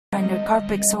under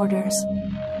CORP's orders.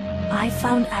 I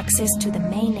found access to the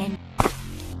main engine.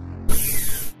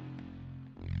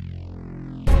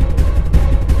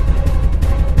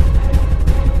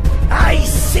 I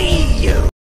see you!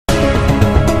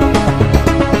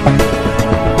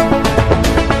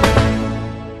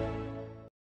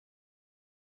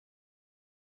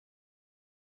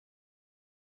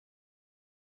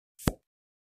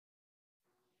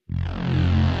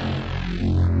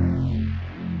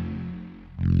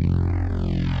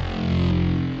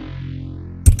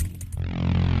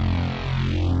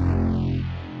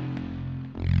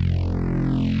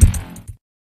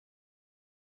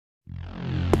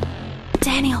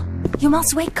 Daniel, you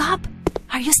must wake up!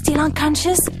 Are you still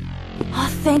unconscious? Oh,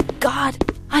 thank God!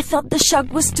 I thought the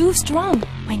shock was too strong.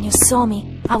 When you saw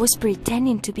me, I was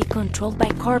pretending to be controlled by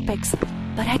Corpex,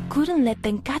 but I couldn't let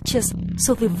them catch us,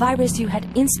 so the virus you had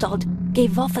installed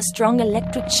gave off a strong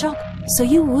electric shock, so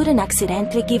you wouldn't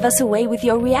accidentally give us away with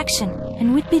your reaction,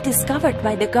 and we'd be discovered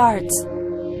by the guards.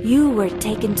 You were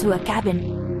taken to a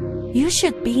cabin. You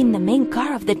should be in the main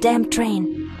car of the damn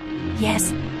train.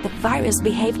 Yes, the virus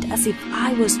behaved as if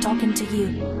I was talking to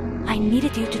you. I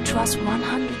needed you to trust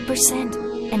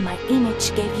 100%, and my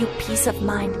image gave you peace of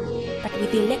mind. But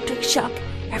with the electric shock,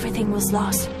 everything was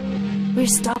lost. We're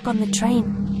stuck on the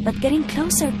train, but getting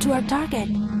closer to our target.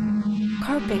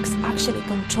 Corpex actually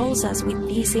controls us with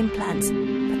these implants,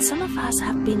 but some of us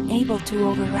have been able to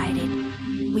override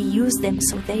it. We use them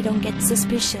so they don't get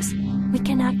suspicious. We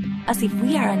can act as if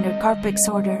we are under Corpex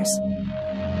orders.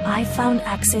 I found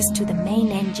access to the main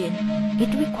engine.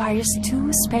 It requires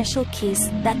 2 special keys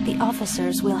that the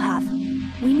officers will have.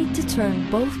 We need to turn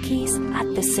both keys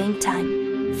at the same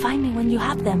time. Find me when you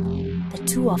have them. The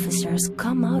 2 officers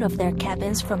come out of their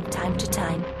cabins from time to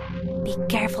time. Be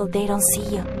careful they don't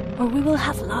see you, or we will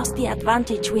have lost the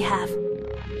advantage we have.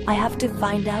 I have to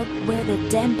find out where the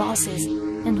damn boss is,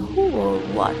 and who or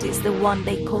what is the one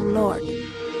they call Lord.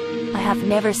 I have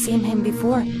never seen him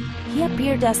before. He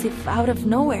appeared as if out of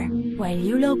nowhere. While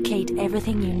you locate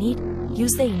everything you need,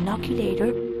 use the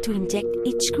inoculator to inject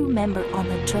each crew member on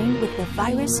the train with the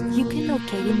virus you can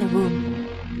locate in the room.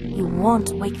 You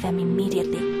won't wake them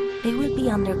immediately. They will be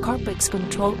under Corpex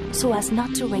control so as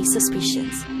not to raise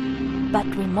suspicions. But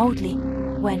remotely,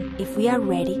 if we are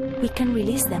ready, we can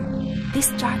release them.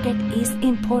 This target is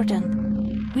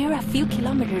important. We are a few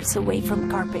kilometers away from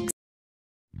Corpex.